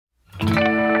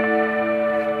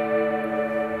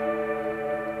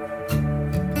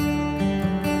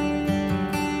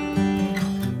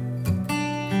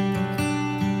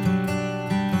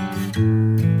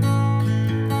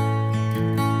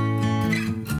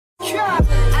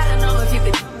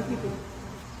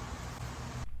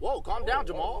calm down,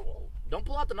 Jamal. Don't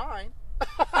pull out the 9.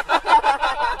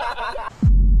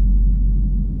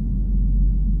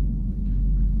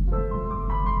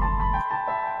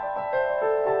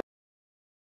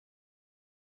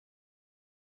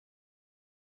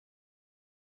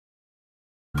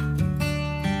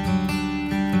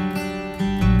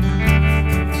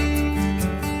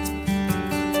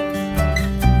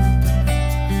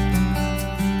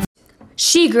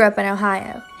 She grew up in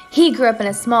Ohio. He grew up in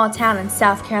a small town in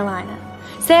South Carolina.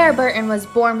 Sarah Burton was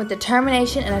born with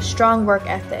determination and a strong work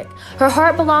ethic. Her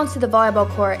heart belongs to the volleyball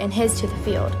court and his to the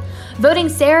field. Voting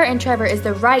Sarah and Trevor is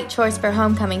the right choice for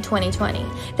Homecoming 2020.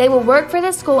 They will work for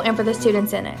the school and for the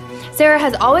students in it. Sarah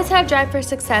has always had a drive for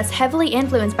success, heavily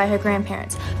influenced by her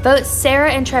grandparents. Vote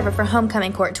Sarah and Trevor for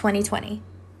Homecoming Court 2020.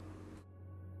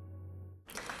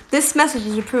 This message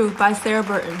is approved by Sarah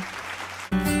Burton.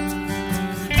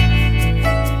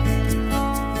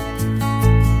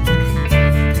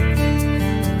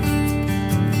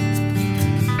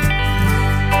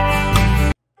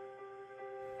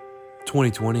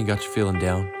 "2020 got you feeling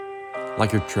down,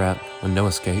 like you're trapped with no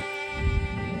escape?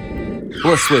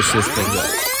 Let's switch this thing up.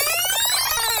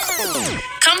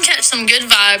 Come catch some good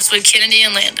vibes with Kennedy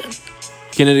and Landon.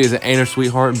 Kennedy is an Aynor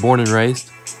sweetheart, born and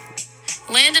raised.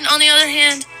 Landon, on the other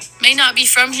hand, may not be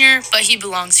from here, but he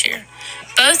belongs here.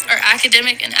 Both are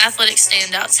academic and athletic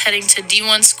standouts heading to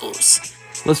D1 schools.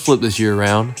 Let's flip this year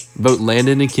around. Vote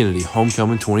Landon and Kennedy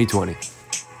Homecoming 2020.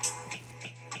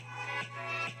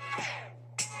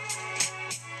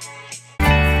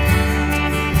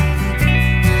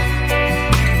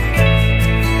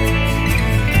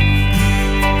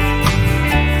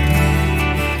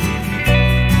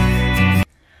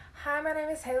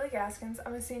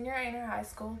 I'm a senior at Aynor High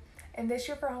School, and this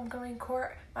year for Homecoming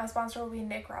Court, my sponsor will be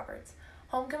Nick Roberts.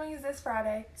 Homecoming is this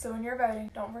Friday, so when you're voting,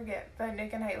 don't forget, vote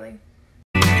Nick and Haley.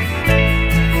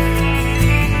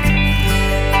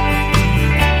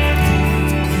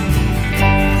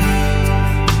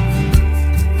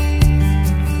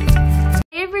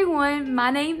 Hey everyone,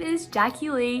 my name is Jackie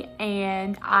Lee,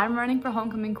 and I'm running for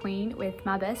Homecoming Queen with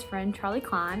my best friend Charlie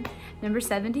Klein, number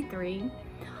 73.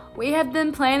 We have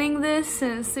been planning this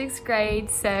since 6th grade,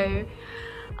 so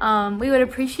we would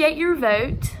appreciate your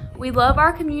vote. We love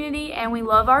our community and we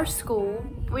love our school.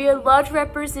 We would love to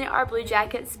represent our Blue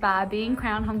Jackets by being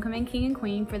crowned Homecoming King and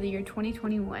Queen for the year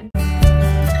 2021.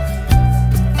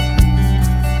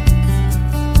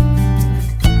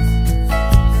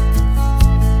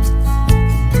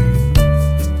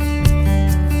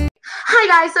 Hi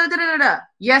guys, so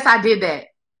yes, I did that.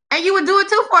 And you would do it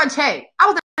too for a check. I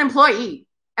was an employee.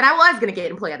 And I was going to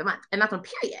get Employee of the Month, and that's on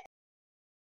period.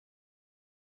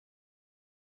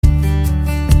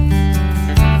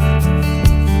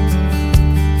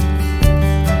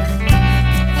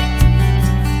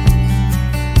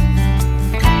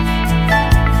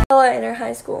 Hello, Aynor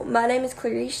High School. My name is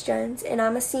Clarice Jones, and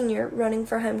I'm a senior running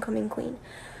for Homecoming Queen.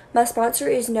 My sponsor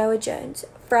is Noah Jones.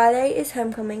 Friday is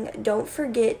Homecoming. Don't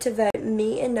forget to vote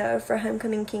me and Noah for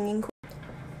Homecoming King and Queen.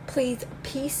 Please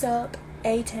peace up,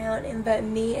 A-Town, and vote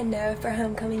me and Noah for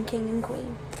Homecoming King and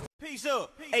Queen. Peace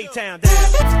up, A-Town down.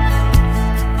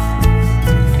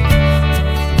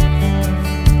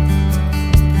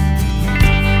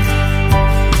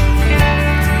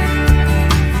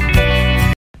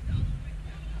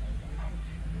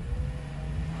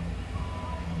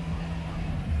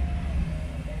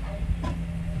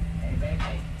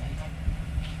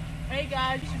 Hey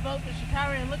guys, you should vote for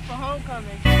Chicago and look for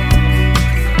Homecoming.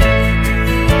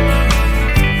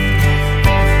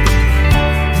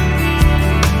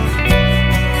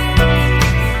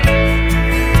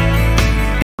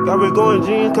 I've been going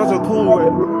jeans cause I'm cool with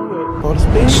it. On the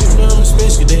spaceship, now I'm a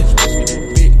space cadet.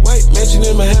 Big white mansion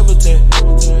in my habitat.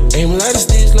 Aim light of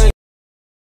stage like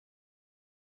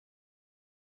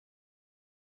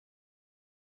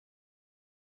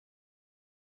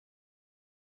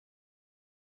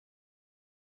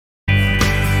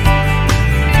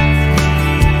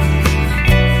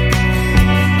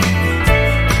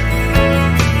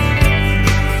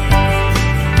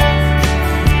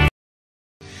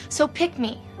So pick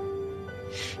me.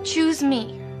 Choose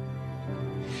me.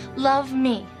 Love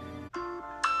me.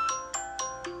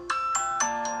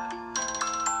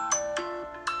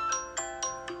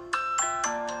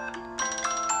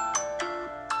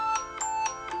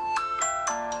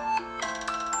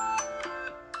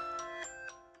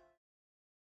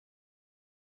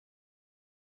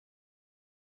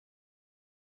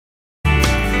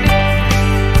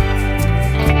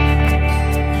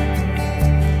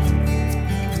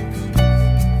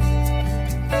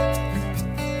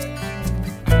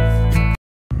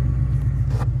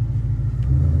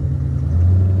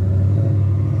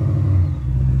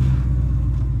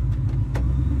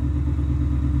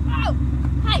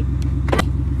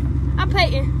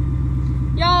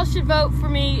 vote for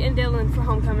me and Dylan for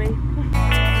homecoming.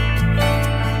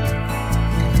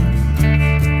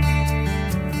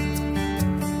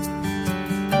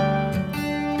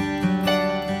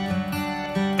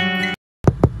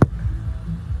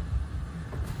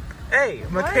 Hey,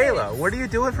 Michaela, what are you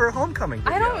doing for a homecoming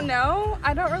video? I don't know.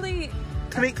 I don't really...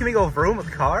 Can we go vroom with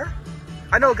the car?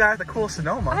 I know a guy with a cool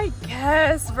Sonoma. I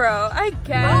guess, bro. I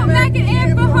guess. Vote Mac and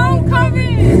Ann for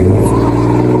homecoming!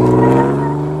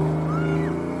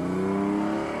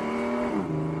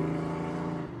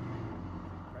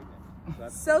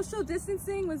 Social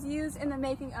distancing was used in the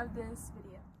making of this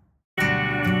video.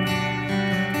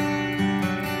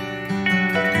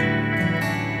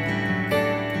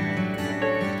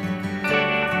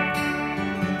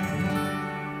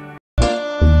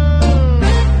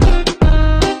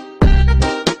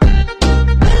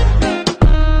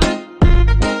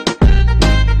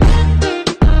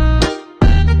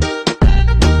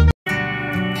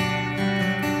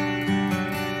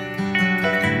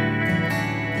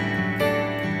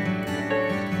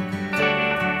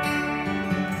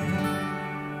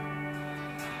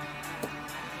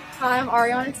 Hi, I'm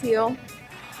Ariana Teal.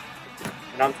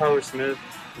 And I'm Tyler Smith.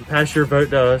 And pass your vote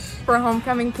to us For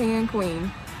homecoming king and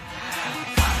queen.